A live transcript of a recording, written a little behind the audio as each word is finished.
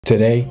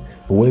Today,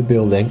 we're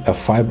building a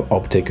fiber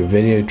optic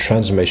video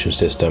transmission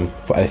system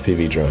for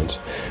FPV drones.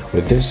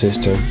 With this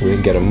system, we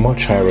can get a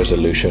much higher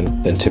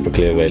resolution than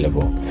typically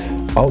available,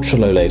 ultra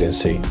low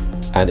latency,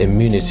 and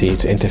immunity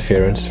to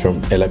interference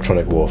from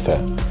electronic warfare.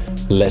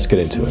 Let's get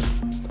into it.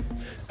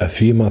 A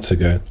few months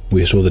ago,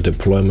 we saw the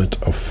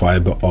deployment of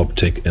fiber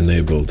optic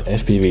enabled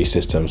FPV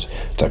systems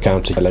to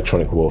counter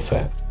electronic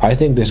warfare. I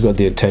think this got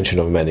the attention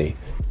of many,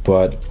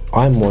 but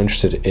I'm more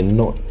interested in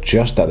not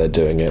just that they're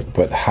doing it,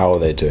 but how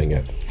they're doing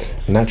it.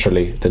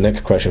 Naturally, the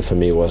next question for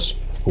me was,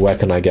 where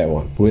can I get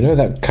one? We know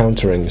that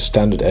countering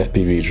standard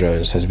FPV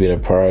drones has been a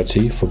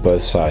priority for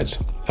both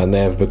sides, and they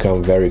have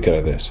become very good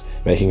at this,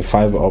 making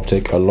fiber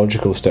optic a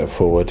logical step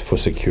forward for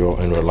secure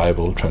and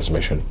reliable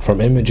transmission.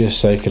 From images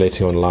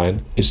circulating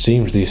online, it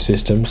seems these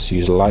systems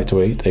use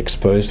lightweight,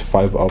 exposed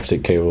fiber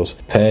optic cables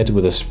paired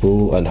with a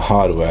spool and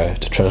hardware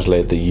to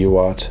translate the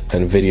UART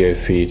and video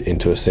feed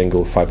into a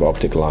single fiber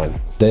optic line.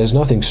 There's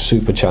nothing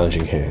super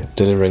challenging here,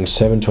 delivering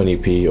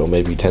 720p or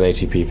maybe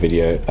 1080p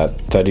video at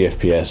 30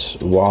 fps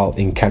while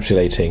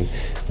encapsulating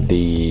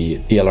the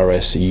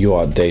ASRS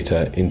UART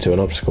data into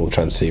an optical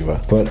transceiver.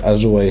 But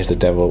as always, the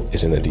devil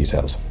is in the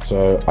details.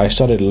 So I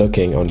started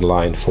looking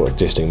online for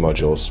existing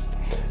modules.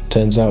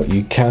 Turns out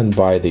you can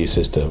buy these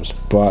systems,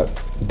 but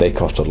they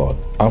cost a lot,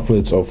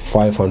 upwards of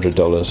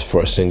 $500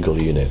 for a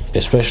single unit,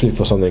 especially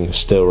for something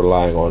still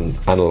relying on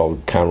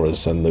analog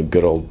cameras and the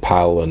good old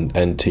PAL and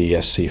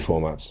NTSC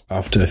formats.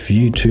 After a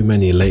few too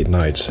many late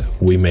nights,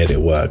 we made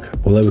it work.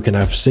 Although we can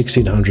have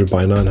 1600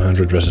 by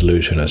 900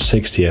 resolution at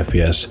 60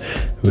 fps,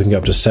 we can go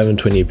up to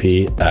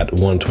 720p at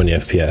 120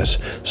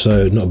 fps,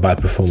 so not bad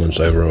performance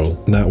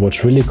overall. Now,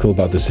 what's really cool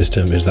about the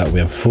system is that we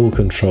have full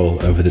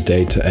control over the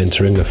data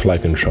entering the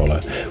flight controller,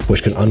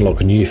 which can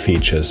unlock new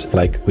features,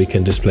 like we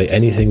can display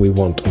anything we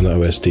want on the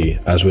OSD,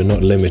 as we're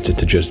not limited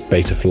to just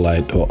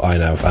Betaflight or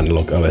iNav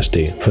analog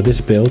OSD. For this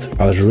build,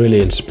 I was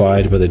really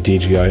inspired by the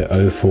DJI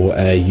O4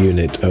 Air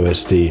Unit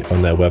OSD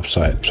on their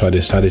website, so I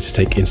decided to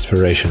take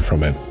inspiration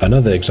from it.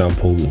 Another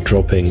example,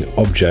 dropping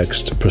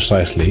objects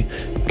precisely,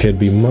 could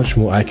be much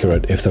more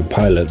accurate if the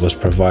pilot was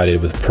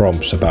provided with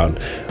prompts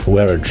about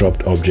where a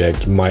dropped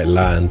object might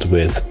land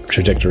with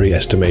trajectory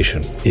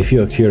estimation. If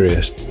you're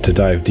curious to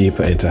dive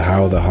deeper into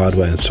how the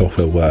hardware and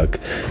software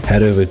work,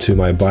 head over to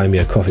my Buy Me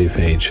a Coffee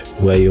page,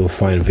 where you'll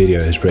find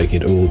videos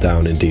breaking it all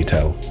down in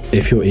detail.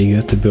 If you're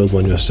eager to build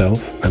one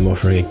yourself, I'm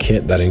offering a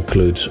kit that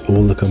includes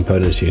all the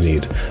components you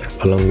need,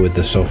 along with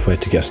the software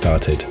to get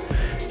started.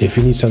 If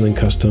you need something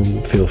custom,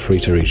 feel free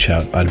to reach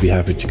out. I'd be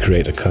happy to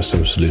create a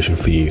custom solution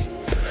for you.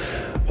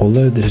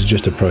 Although this is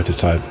just a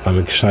prototype, I'm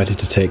excited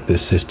to take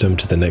this system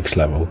to the next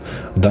level.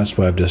 That's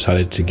why I've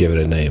decided to give it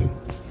a name,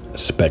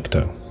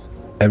 Specter.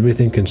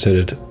 Everything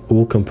considered,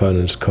 all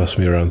components cost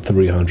me around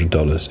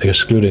 $300,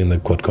 excluding the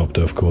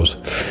quadcopter of course.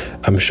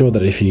 I'm sure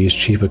that if you use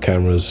cheaper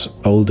cameras,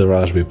 older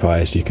Raspberry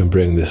Pis, you can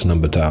bring this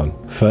number down.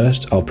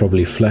 First, I'll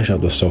probably flesh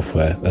out the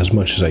software as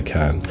much as I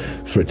can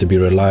for it to be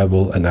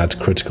reliable and add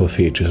critical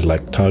features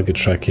like target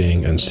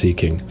tracking and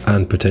seeking,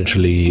 and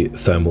potentially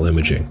thermal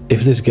imaging.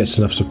 If this gets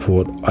enough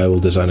support, I will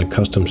design a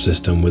custom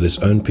system with its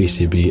own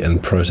PCB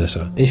and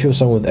processor. If you're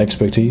someone with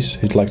expertise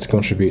who'd like to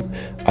contribute,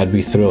 I'd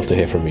be thrilled to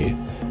hear from you.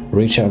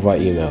 Reach out via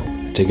email.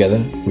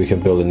 Together, we can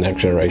build the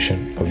next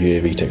generation of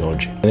UAV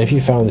technology. And if you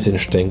found this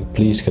interesting,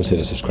 please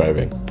consider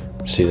subscribing.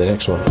 See you in the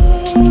next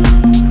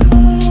one.